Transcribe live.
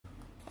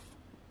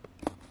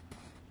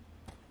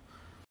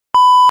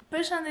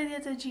Përshëndetje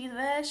të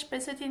gjithëve,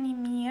 shpresoj të jeni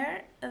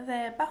mirë dhe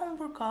pa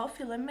humbur kohë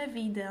fillojmë me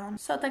videon.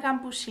 Sot e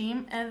kam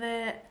pushim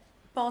edhe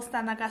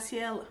posta na ka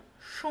sjell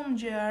shumë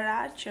gjëra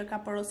që ka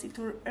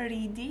porositur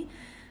Ridi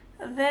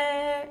dhe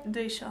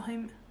do i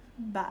shohim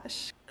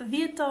bashk.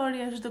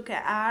 Dhjetori është duke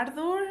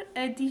ardhur,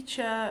 e di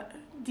që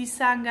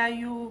disa nga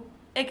ju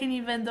e keni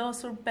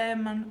vendosur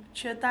pemën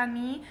që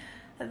tani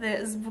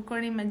dhe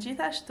zbukurimet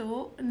gjithashtu.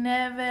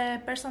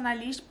 Neve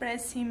personalisht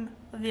presim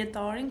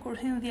dhjetorin, kur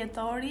hyn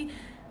dhjetori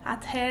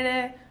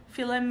atëhere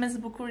fillojmë me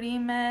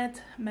zbukurimet,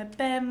 me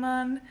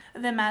pemën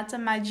dhe me atë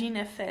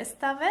magjinë e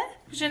festave.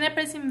 Që ne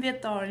presim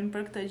dhjetorin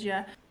për këtë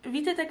gjë.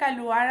 Vitet e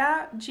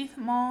kaluara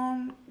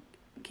gjithmonë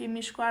kemi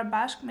shkuar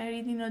bashkë me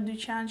Ridi në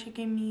dyqan që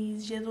kemi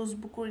zgjedhur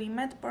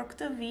zbukurimet, por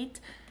këtë vit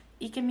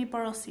i kemi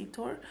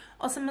porositur,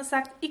 ose më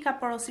saktë i ka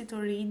porositur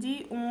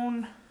Ridi.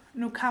 Unë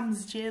nuk kam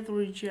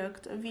zgjedhur gjë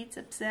këtë vit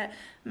sepse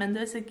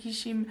mendoj se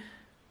kishim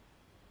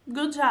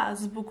goxha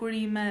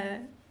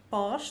zbukurime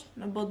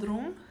poshtë në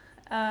bodrum,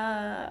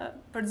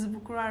 për të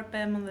zbukuruar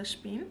pemën dhe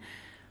shtëpinë,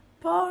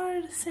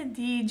 por se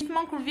di,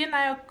 gjithmonë kur vjen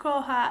ajo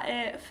koha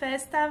e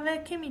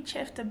festave, kemi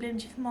qef të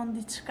blejmë gjithmonë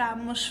diçka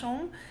më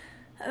shumë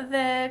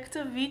dhe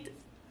këtë vit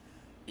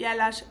ja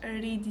lash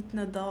Ridit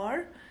në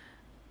dorë.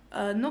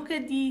 Nuk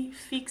e di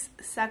fiks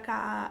sa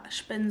ka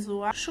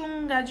shpenzuar.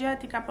 Shumë nga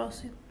gjërat i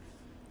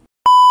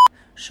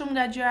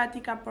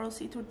ka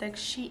porositur tek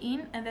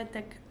Shein edhe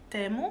tek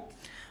Temu.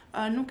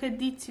 Nuk e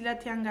di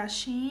cilat janë nga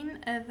Shein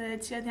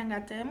edhe cilat janë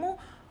nga Temu.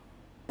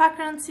 Pak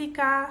rëndësi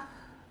ka,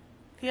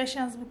 thjesht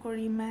janë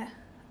zbukurime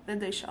dhe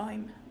do i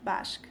shohim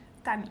bashk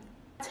tani.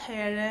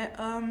 Atëhere,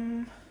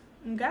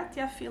 nga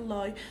t'ja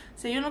filloj,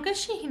 se ju nuk e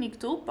shihni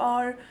këtu,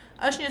 por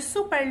është një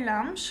super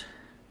lamsh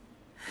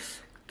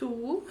këtu,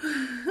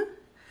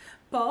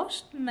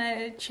 poshtë, me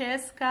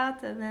qeskat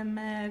edhe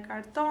me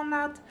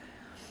kartonat,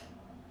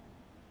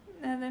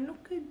 edhe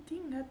nuk e di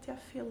nga t'ja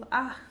filloj.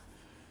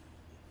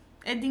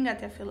 E di nga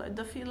t'ja filloj,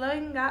 do filloj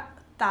nga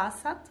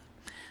tasat.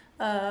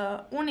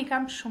 Unë i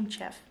kam shumë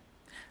qef.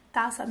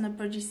 Tasat në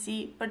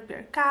përgjithësi për të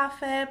pirë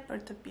kafe, për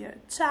të pirë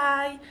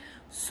çaj,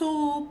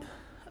 supë,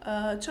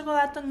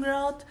 çokoladë të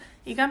ngrohtë,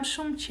 i kam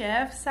shumë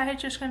qef. Sa herë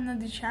që shkojmë në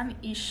dyqan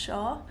i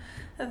shoh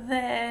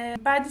dhe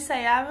para disa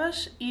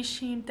javësh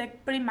ishim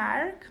tek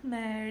Primark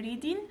me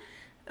Ridin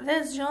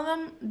dhe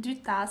zgjodhëm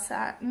 2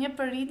 tasa, një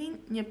për Ridin,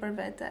 një për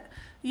vete.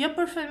 Jo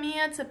për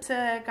fëmijët sepse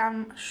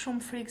kam shumë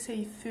frikë se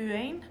i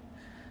thyejnë,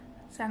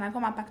 se janë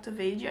akoma pak të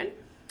vegjël,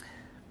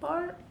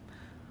 por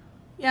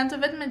janë të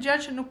vetë me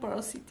gjërë që nuk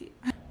porositi.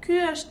 Ky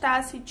është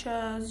tasi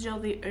që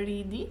zgjodhi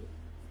Ridi.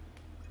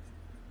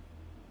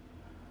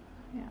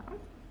 Ja.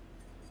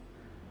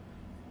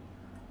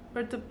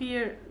 Për të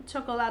pirë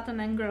çokoladën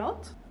e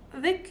ngrohtë.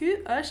 Dhe ky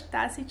është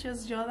tasi që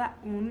zgjodha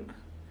unë.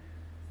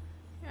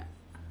 Ja.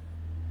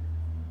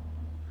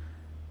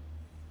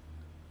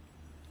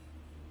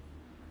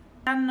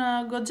 Janë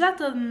goxha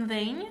të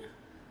mëdhenj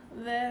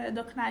dhe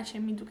do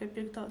kënaqemi duke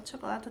pirë këto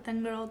çokoladët e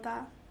ngrohta.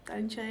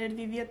 Tani që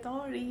erdhi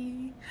dhjetori.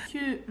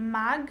 Ky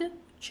mag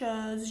që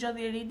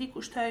zgjodhi Ridi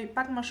kushtoi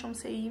pak më shumë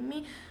se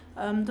imi.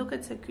 Më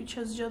duket se ky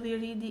që zgjodhi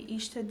Ridi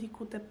ishte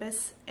diku te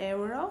 5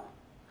 euro.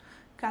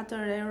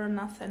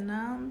 4,99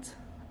 €,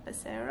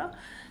 5 euro.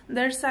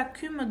 Ndërsa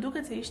ky më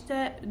duket se ishte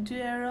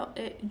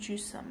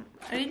 2,50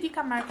 €. Ridi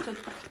ka marrë këtë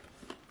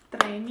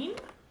trenin.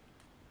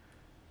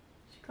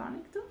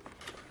 Shikoni këtu.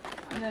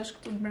 Dhe është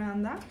këtu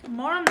brenda.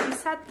 Morëm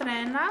disa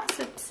trena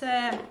sepse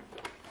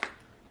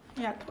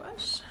ja ku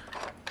është.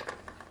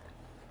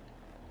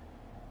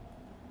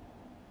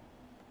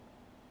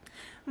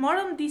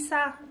 Morëm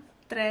disa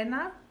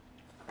trena,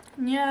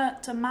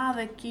 një të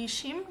madhe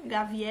kishim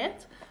nga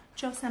vjet,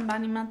 qofse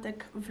mbani mend tek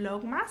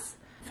vlogmas.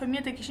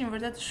 Fëmijët e kishin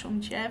vërtet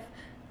shumë qef,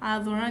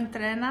 adhurojnë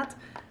trenat,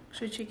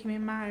 kështu që kemi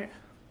marrë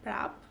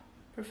prap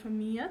për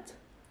fëmijët,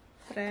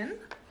 tren.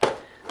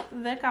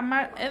 Dhe ka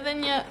marrë edhe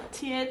një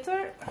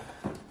tjetër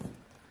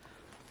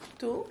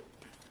këtu.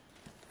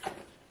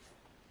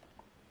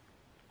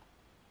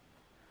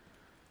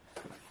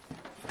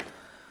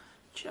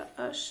 Që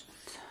është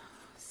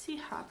si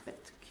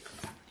hapet kjo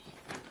tani.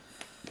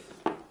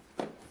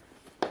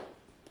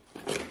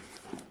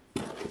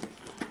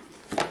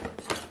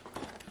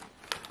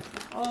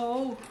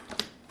 Oh.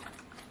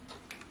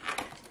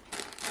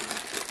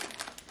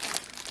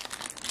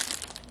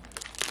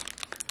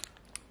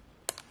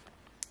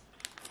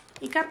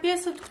 I ka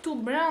pjesët këtu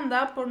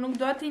brenda, por nuk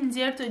do t'i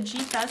nxjerr të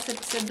gjitha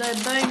sepse do e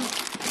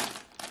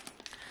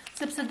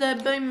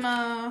bëjmë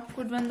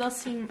kur të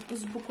vendosim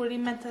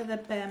zbukurimet edhe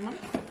pemën.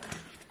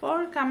 Por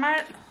ka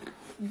marrë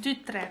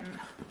 2 tren.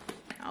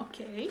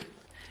 Okej.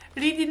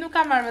 Ridi nuk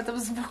ka marrë vetëm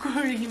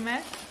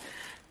zbukurime.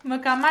 Më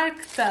ka marrë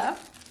këtë.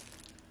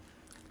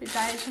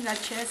 Pita ishin nga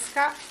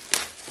qeska.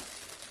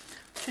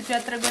 Që t'ja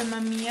tregoj më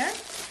mirë.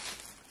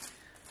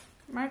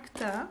 Marrë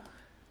këtë.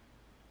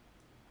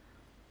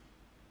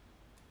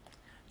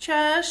 Që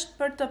është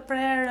për të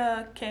prerë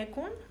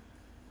kekun.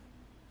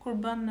 Kur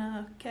bën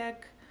kek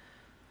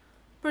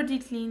për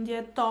ditëlindje,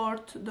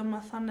 tort, do më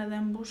thënë edhe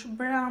mbush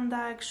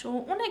branda e kështu.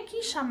 Unë e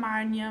kisha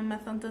marrë një, me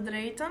thënë të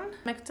drejtën,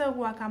 me këtë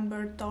ua kam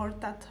bërë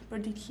tortat për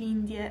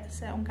ditëlindje,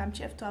 se unë kam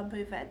qef të a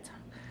bëj vetë.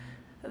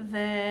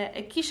 Dhe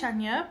e kisha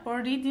një, por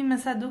Ridi me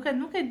sa duket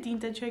nuk e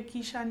dinte që e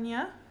kisha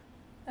një,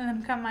 edhe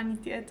më ka marrë një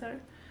tjetër.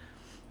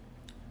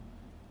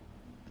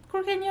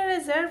 Kur ke një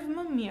rezervë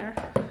më mirë,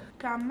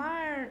 ka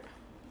marrë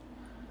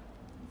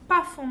pa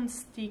fund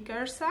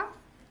stickersa,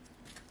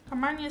 ka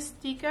marrë një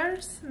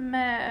stickers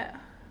me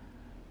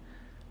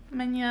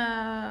një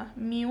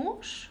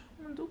miush,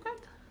 më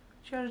duket,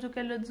 që është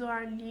duke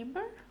lexuar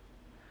libër.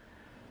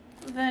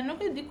 Dhe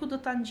nuk e di ku do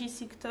ta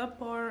ngjisi këtë,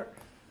 por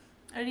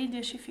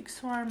Ridi është i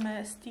fiksuar me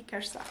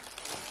stickersa.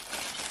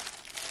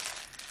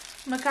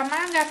 Më ka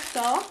marrë nga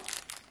këto,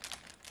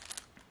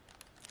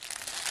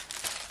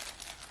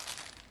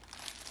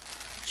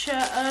 që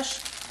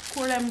është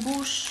kur e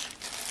mbush,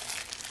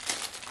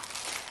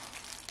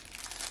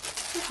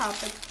 si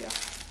hapet kjo?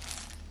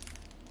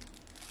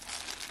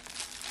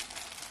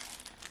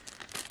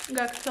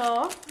 Nga këto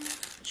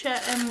që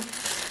e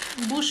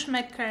mbush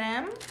me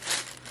krem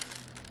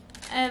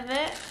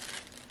edhe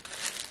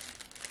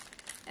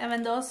e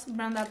vendos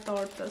brenda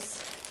tortës.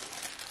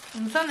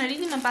 Më thënë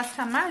Ridi me pas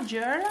ka marrë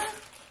gjëra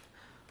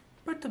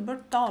për të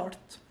bërë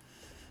tort.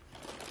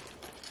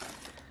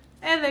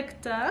 Edhe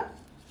këtë,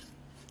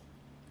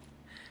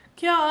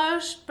 kjo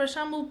është për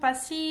shembull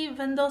pasi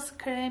vendos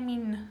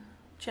kremin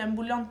që e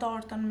mbulon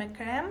tortën me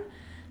krem,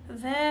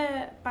 dhe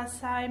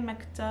pasaj me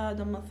këtë,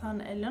 do më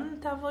thënë, e lënë në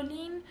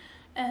tavolinë,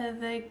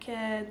 edhe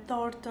ke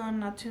tortën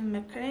aty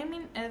me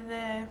kremin,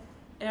 edhe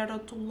e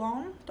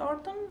rotullon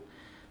tortën,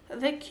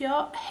 dhe kjo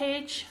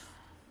heq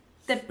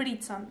të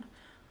pricën,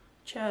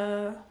 që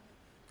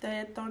të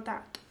jetë torta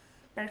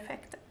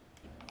perfekte.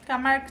 Ka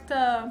marrë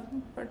këtë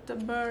për të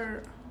bërë...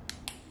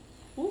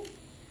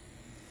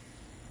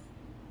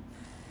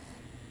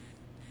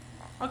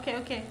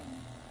 Okej.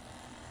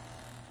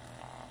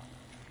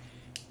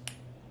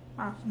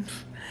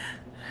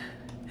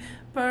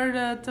 Për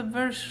të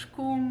bërë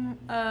shkum,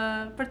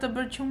 për të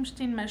bërë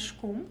qumshtin me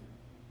shkum.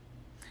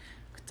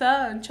 Këtë,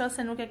 në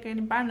qëse nuk e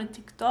keni parë në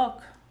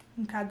TikTok,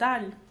 më ka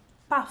dalë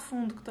pa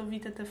fund këto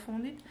vitet e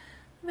fundit,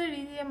 dhe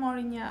Ridi e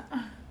mori një.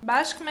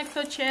 Bashkë me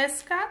këto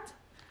qeskat,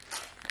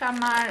 ka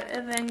marrë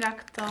edhe nga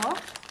këto,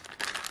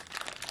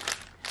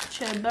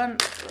 që e bën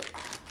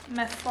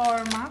me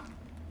forma.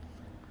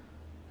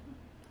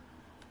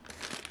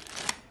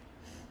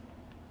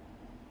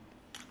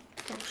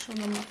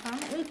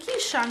 Unë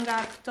kisha nga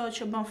këto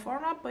që bën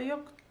forma, po jo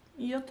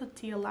të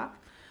tilla.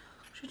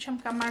 Kështu që më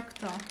ka marrë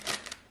këto.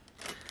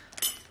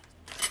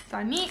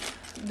 Tani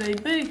do i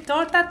bëj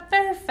tortat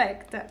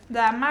perfekte.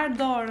 Do a marr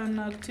dorën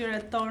në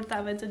këtyre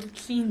tortave të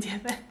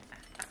ditëlindjeve.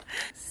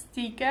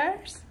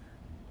 Stickers.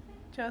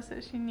 Qose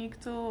shihni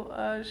këtu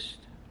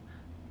është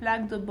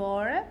plak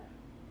dëbore.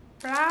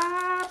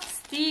 Prap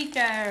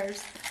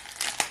stickers.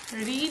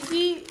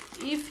 Ridi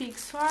i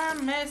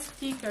fiksuar me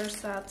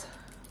stickersat.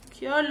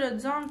 Kjo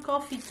lexon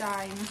Coffee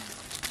Time.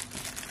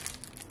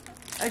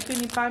 E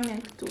keni pamjen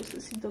këtu se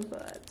si do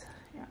bëhet.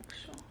 Ja,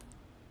 kështu.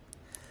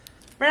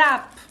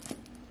 Prap.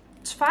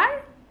 Çfarë?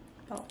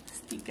 Po,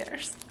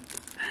 stickers.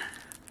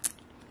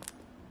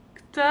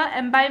 Këtë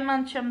e mbaj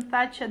mend që më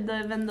tha që do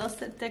e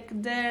vendoste tek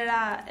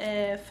dera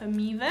e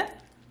fëmijëve,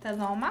 te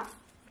dhoma.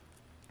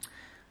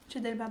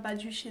 Që del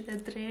babagjyshi dhe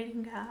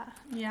dreri nga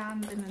një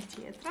anë dhe në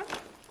tjetrën.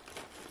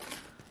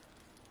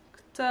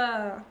 Këtë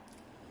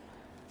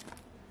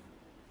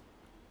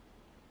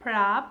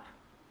prap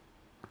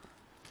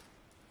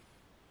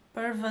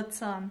për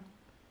vëcën.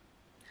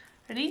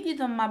 Ridi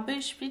do ma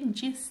bëj shpin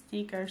gjithë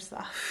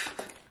stickersa.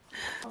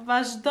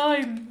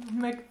 Vazhdojmë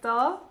me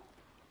këto.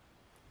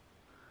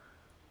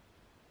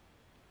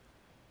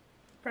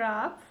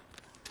 Prap.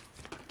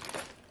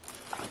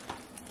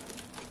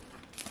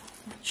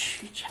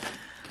 Qyqa.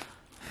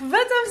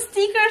 Vetëm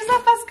stickersa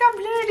pas ka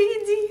ble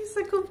Ridi,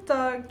 se kupto.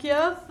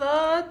 Kjo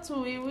thot,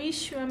 we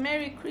wish you a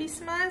Merry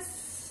Christmas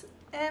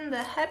and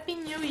a Happy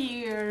New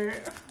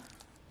Year.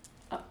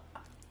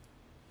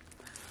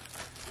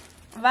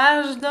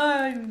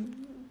 Vazhdojmë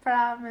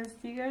pra me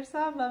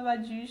stickersa,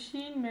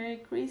 babagjyshin,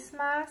 Merry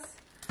Christmas.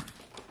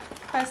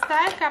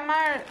 Pastaj ka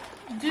marrë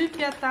 2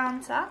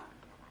 pjatanca.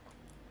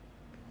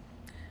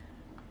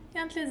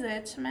 Janë të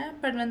lezetshme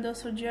për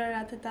vendosur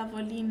gjërat e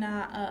tavolina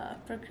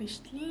për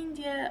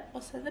Krishtlindje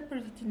ose edhe për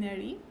vitin e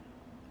ri.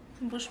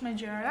 Mbush me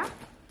gjëra.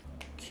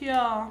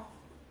 Kjo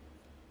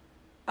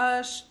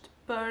është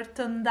për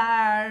të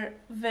ndarë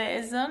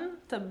vezën,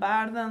 të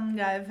bardhën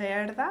nga e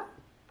verdha.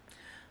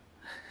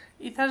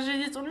 I thash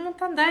Ridit, unë mund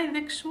të ndaj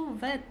dhe këshu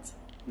vetë.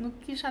 Nuk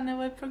kisha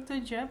nevoj për këtë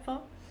gjë, po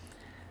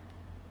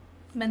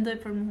mendoj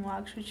për mua,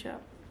 kështu që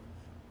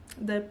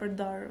do e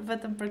përdor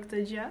vetëm për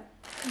këtë gjë.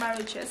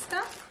 Mbaru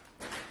qeska.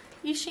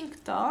 Ishin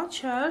këto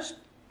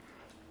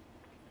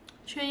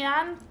që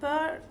janë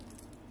për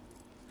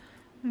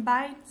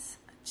mbajtës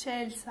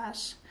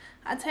qelsash.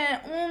 Atëherë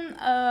unë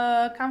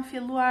kam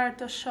filluar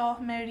të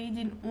shoh me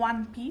Ridin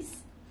One Piece.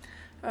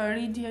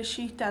 Ridi e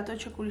shihte ato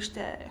që kur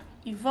ishte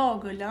i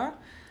vogël,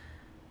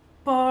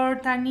 por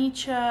tani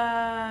që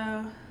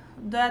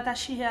doja ta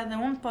shihja edhe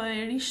unë, po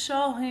e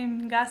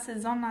rishohim nga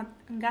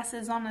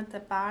sezonet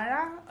e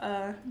para,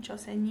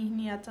 nëse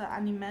njihni atë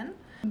animen.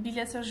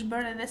 Biles është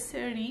bërë edhe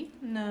seri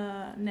në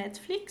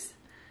Netflix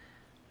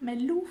me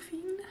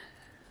Lufin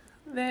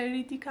dhe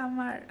Riti ka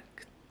marrë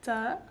këtë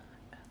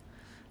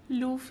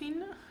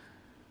Lufin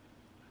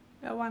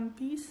nga One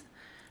Piece,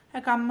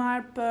 e ka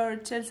marrë për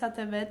çelësat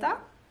e veta,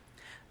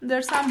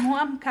 ndërsa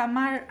mua më ka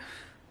marrë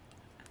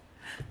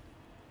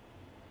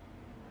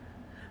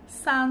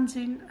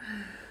Sanjin.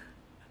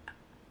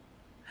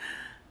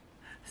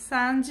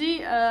 Sanji,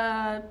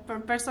 për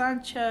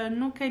personat që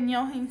nuk e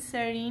njohin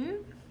serin,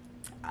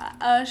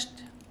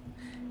 është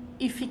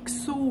i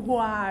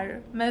fiksuar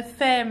me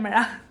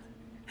femra.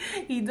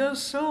 I do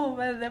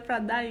shumë edhe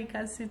prandaj i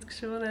ka sytë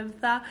kështu dhe më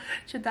tha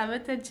që ta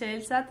vete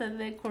çelësat,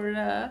 edhe kur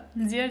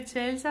nxjerr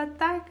çelësat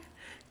tak,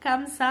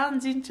 kam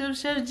Sanjin që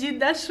është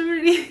gjithë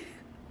dashuri.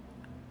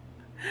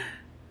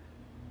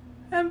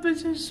 E më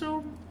pëlqen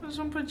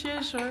shumë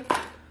përqeshur.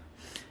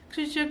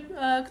 Kështu që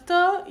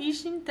këto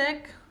ishin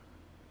tek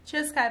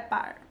qeska e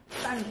parë.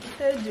 Tani,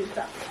 e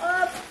dyta.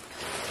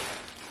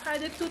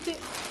 Hajde këtu ti.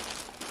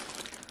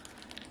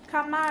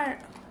 Ka marrë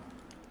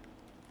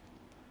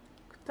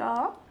këto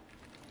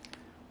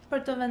për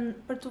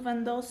të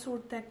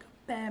vendosur tek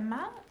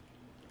pema,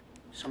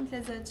 shumë të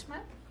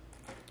lezetshme.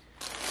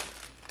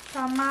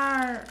 Ka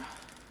marrë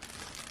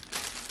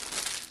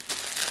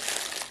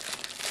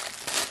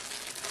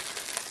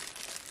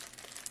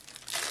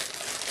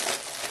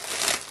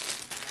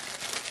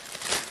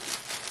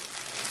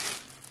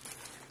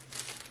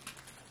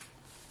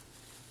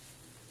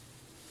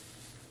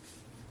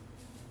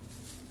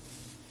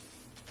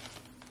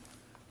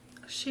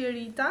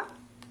shirita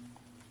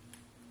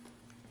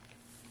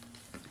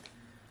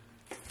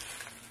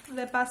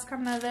dhe pas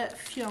kam edhe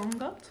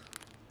fjongët.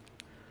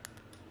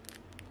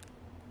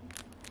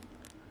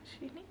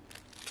 Shini.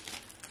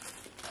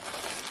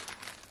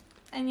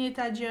 E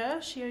njëjta gjë,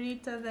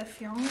 shirita dhe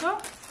fjongo.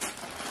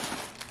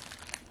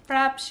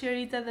 Prap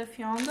shirita dhe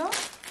fjongo.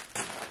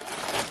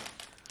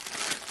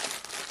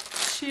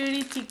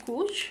 Shiriti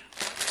kuq.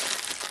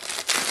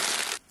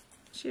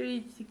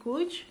 Shiriti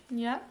kuq,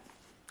 një,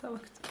 ka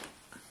këtë.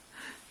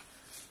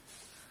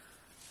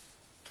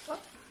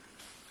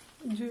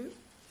 2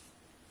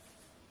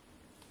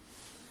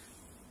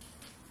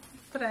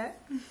 3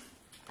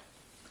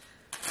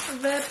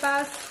 dhe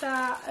pasta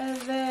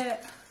edhe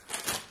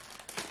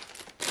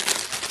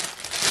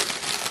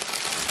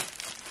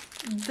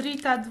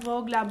drita të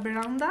vogla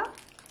brenda,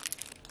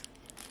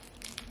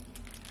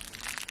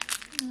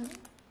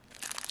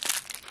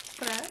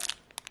 3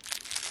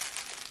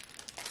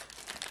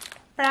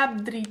 prap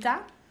drita.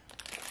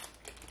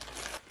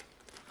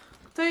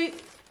 Këto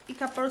i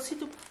ka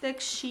porositur tek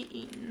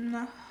Shein.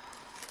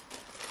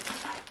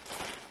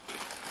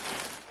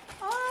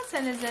 Se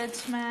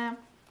lezetshme.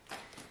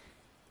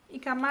 I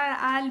ka marrë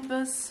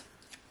Albës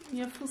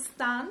një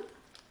fustan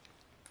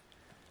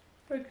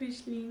për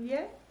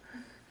Krishtlindje.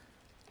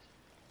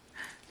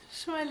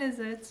 Shumë e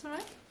lezetshme.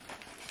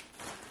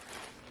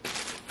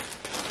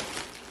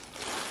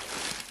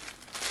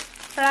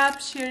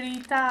 Prap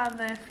shirita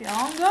dhe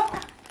fjongo.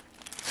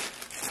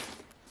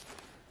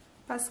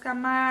 Pas ka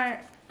marrë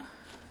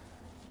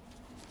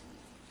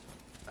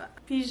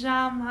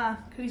pijama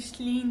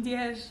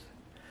Krishtlindjesh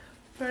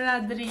për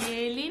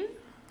Adrielin,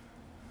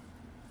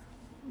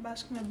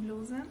 bashkë me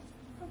bluzën.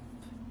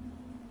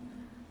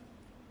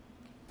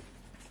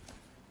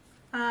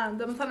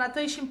 Do më thonë ato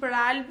ishin për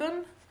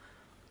Albën,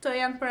 këto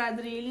janë për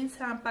Adrielin,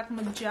 se janë pak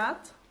më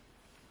gjatë,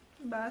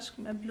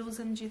 bashkë me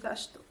bluzën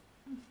gjithashtu.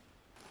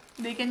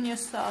 Dhe i ke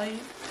njësoj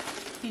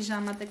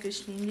pijamat e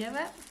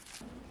Krishtlindjeve.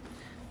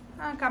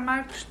 Ka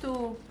marrë kështu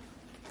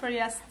për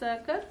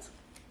jastëkët.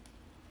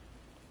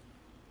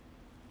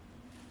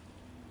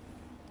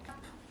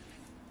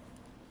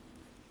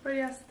 Për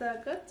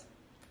jastëkët.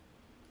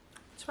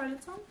 Çfarë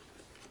lexon?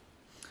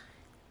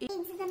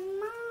 It's the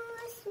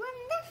most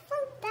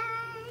wonderful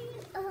time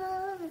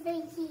of the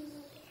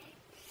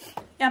year.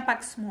 Jam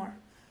pak smur.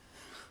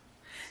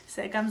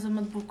 Se e kam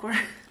zëmë të bukur.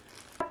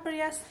 Për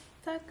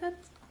jastëkët.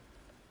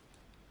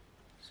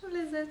 Shumë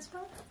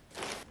lezetshme.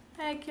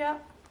 E kjo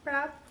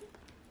prap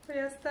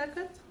për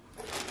jastëkët.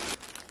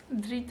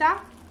 Drita.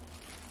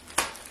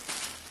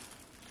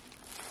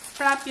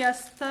 Prap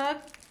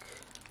jastëk.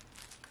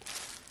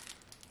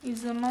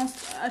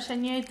 Është e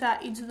njëjta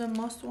It's the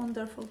most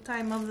wonderful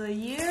time of the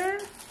year.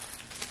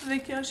 Dhe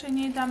kjo është e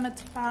njëjta me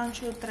të parën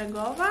që ju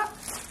tregova.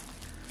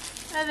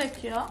 Edhe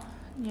kjo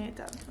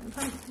njëjta.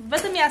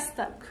 Vetëm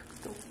jastëk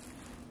këtu.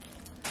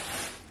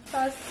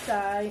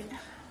 Pastaj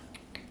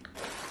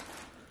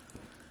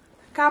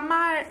ka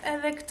marrë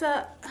edhe këtë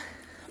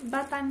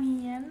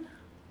batanien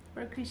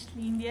për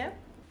Krishtlindje.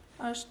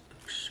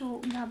 Është kështu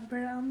nga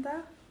brenda.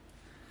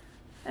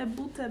 E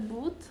but.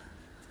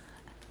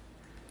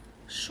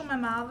 Shumë e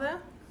madhe,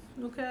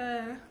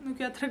 nuk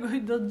ja tregoj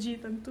dot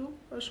gjithën këtu,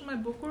 po shumë e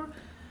bukur,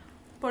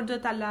 por do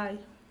ta laj.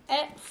 E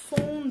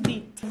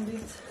fundit.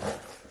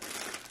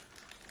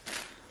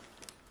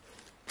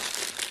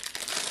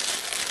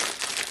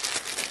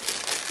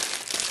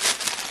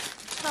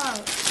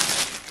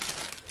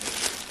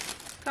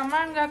 Ka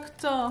marrë nga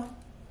këto,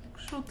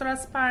 kështu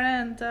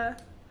transparente.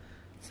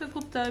 Se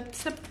kuptoj,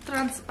 pse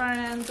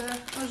transparente?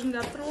 Është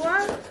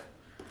ngatruar.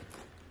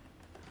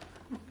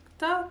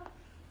 Këto.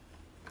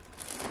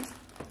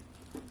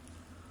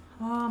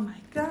 Oh my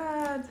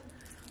god.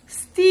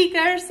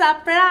 Stickers a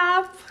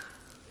prap.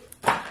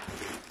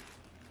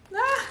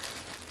 Ah.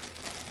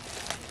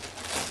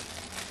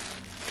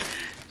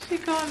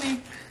 Shikoni.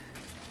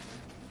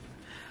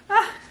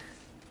 Ah.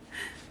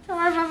 Ka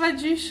marrë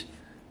babagjysh.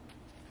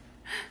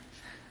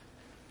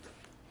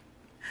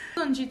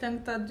 Të ngjiten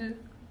këta dy.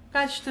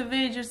 Kaq të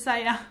vegjël sa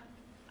ja.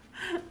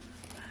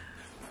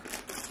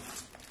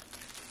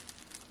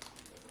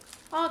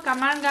 Oh, ka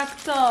marrë nga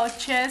këto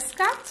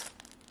qeskat.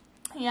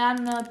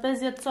 Janë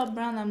 50 copë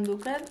brenda më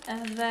duket,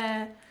 edhe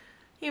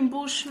i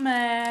mbush me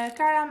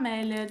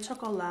karamele,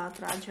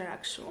 çokolatra, gjëra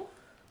kështu.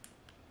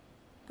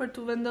 Për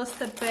t'u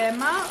vendosur te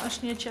pema,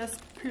 është një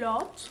qesk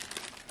plot.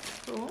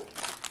 Kështu.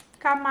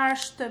 Ka marrë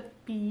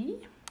shtëpi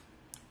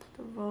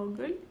të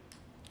vogël.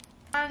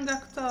 Nga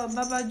këto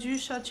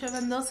babagjysha që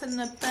vendosen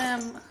në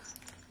pemë.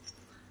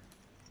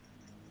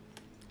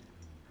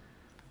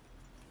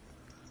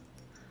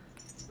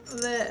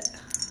 Dhe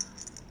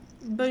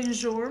bëjnë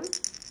zhurmë.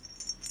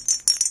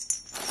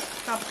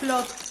 Ka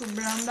plot këtu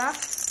brenda.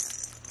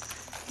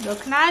 Do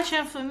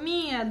kënaqen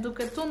fëmijët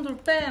duke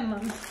tundur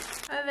pemën.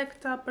 Edhe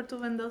këta për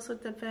të vendosur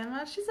te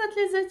pema. Shisa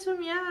të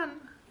lezetshëm janë.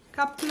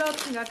 Ka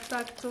plot nga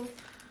këta këtu.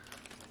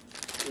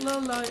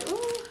 Loloj.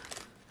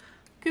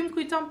 Ky më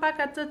kujton pak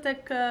atë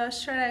tek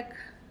Shrek.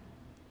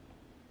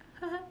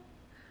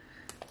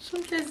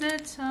 Shumë të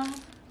lezetshëm.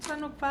 Sa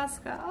nuk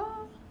paska.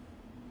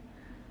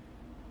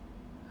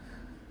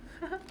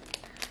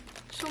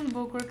 Shumë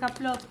bukur, ka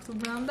plot këtu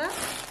brenda.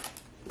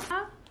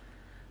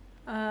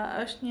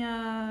 Është një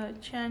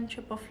qen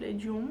që po fle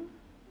gjumë.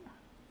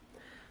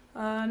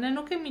 Ne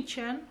nuk kemi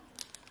qen,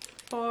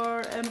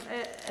 por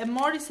e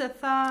mori se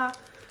tha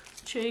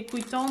që i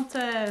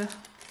kujtonte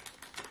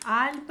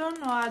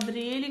Albën o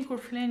Adrielin kur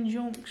flen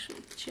gjumë kështu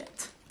të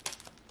qetë.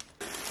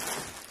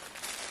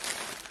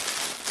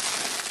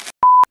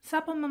 Sa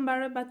po më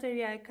mbaroi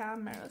bateria e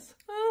kamerës.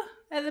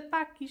 Edhe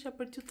pak kisha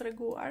për t'ju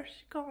treguar,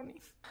 shikoni.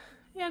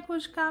 Ja ku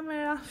është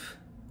kamera.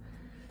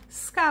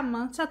 S'ka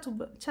më, qa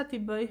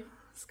t'i bëj?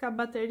 S'ka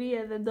bateri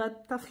edhe do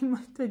ta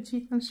filmoj të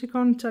gjithën.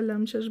 Shikoni qa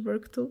lëm që është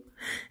bërë këtu.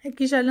 E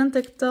kisha lënë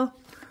të këto.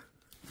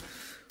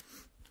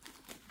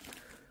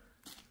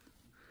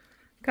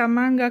 Ka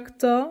marrë nga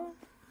këto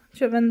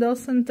që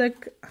vendosen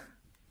tek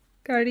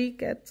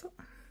kariket.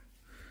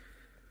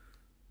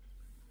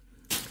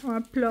 Ka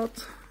plot.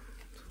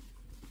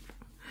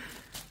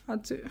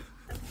 Aty.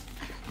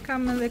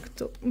 Kam edhe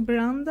këtu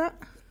brenda.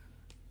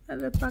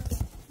 Edhe pak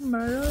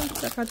mbaroj,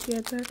 që ka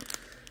tjetër.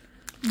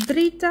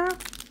 Drita.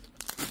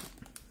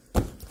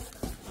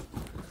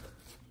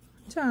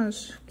 Qa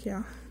është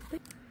kjo?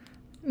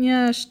 Një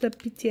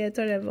shtëpi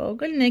tjetër e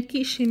vogël. Ne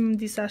kishim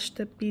disa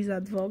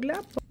shtëpizat vogla,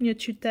 po një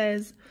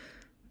qytez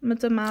më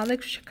të madhe,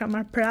 kështu që ka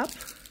marrë prap.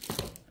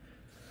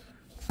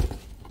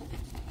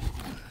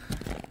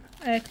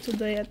 E këtu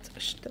do jetë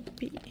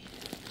shtëpi.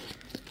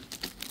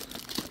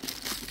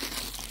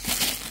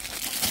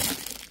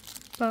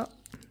 Po.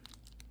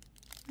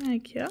 E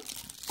kjo.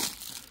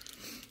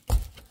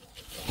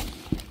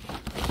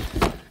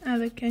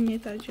 Edhe kjo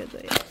njëta gjë do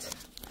jetë.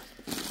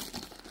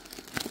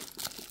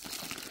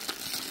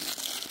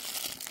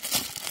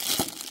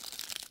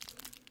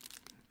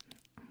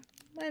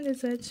 E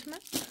lezetshme.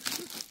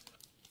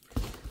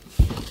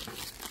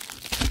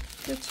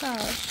 Kjo qa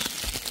është?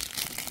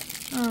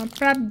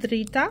 Prap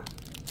drita.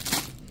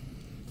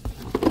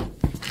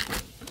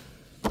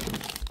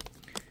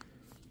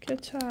 Kjo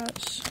qa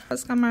është?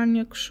 Pas ka marrë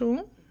një këshu.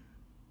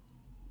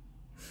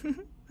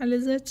 A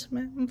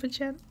lezetshme, më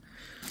pëlqen.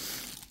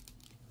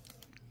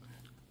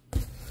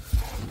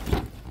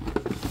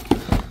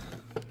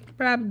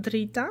 Prap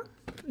drita.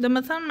 Dhe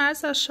më thënë me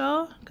sa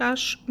shoh, ka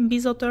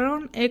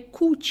bizotëron e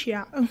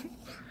kuqja.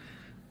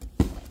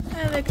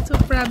 Edhe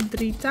këtu prap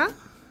drita.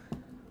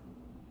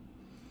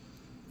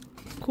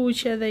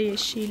 Kuqe dhe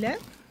jeshile.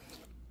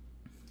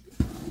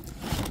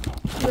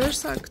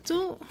 Dërsa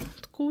këtu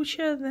të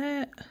kuqe dhe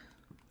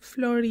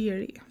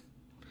floriri.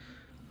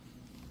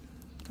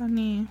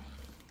 Tani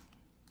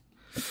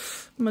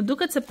më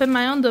duket se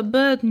pema jon do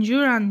bëhet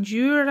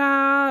ngjyra,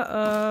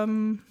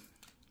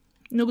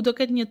 nuk do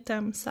ketë një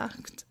temë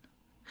sakt.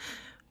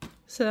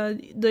 Se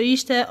do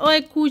ishte o e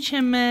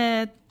kuqe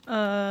me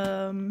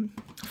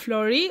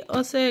flori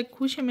ose e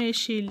kuqe me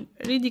jeshil.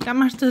 Ridi ka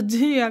marrë të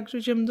dyja,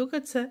 kështu që më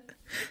duket se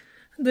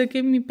do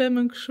kemi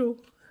pemën kështu.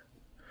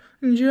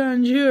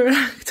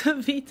 Ngjyra këtë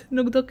vit,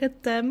 nuk do ketë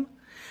temë.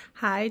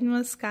 Hajde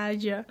më s'ka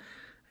gjë.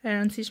 E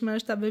rëndësishme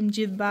është ta bëjmë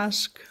gjithë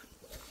bashk.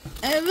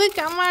 Edhe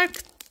ka marrë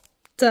këtë.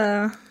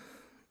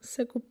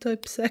 Se kuptoj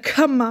pse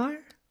ka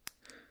marrë.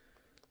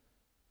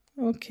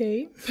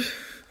 Okej.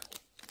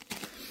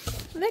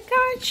 Dhe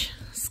kaq,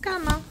 s'ka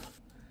më.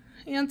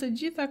 Janë të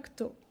gjitha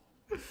këtu.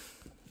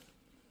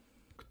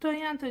 Këto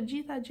janë të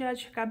gjitha gjërat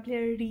që ka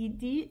bler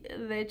Ridi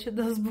dhe që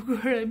do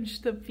zbukurojmë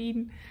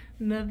shtëpinë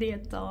në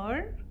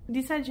dhjetor.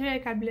 Disa gjëra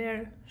e ka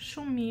bler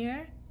shumë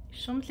mirë,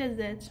 shumë të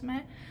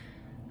lezetshme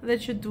dhe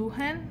që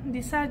duhen.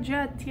 Disa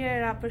gjëra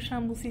tjera, për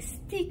shembull si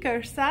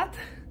stickersat,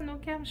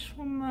 nuk jam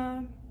shumë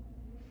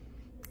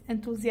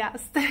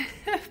entuziaste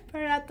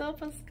për ato,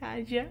 po s'ka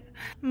gjë.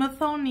 Më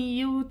thoni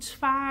ju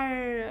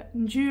çfarë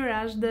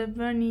ngjyrash do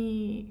bëni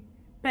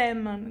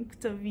pemën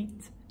këtë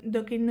vit?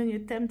 Do keni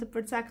ndonjë temë të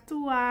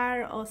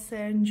përcaktuar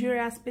ose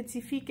ngjyra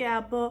specifike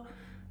apo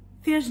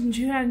thjesht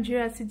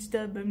ngjyra si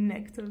çdo bëjmë ne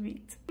këtë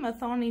vit? Më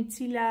thoni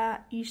cila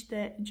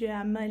ishte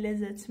gjëja më e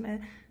lezetshme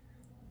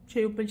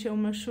që ju pëlqeu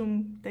më shumë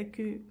te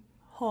ky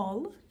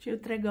haul që ju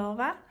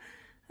tregova.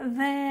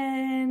 Dhe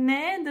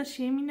ne do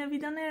shihemi në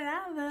videon e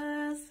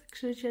radhës.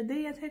 Kështu që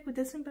deri atëherë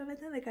kujdesu për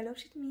veten dhe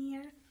kalofshit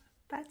mirë.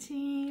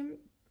 Paqim!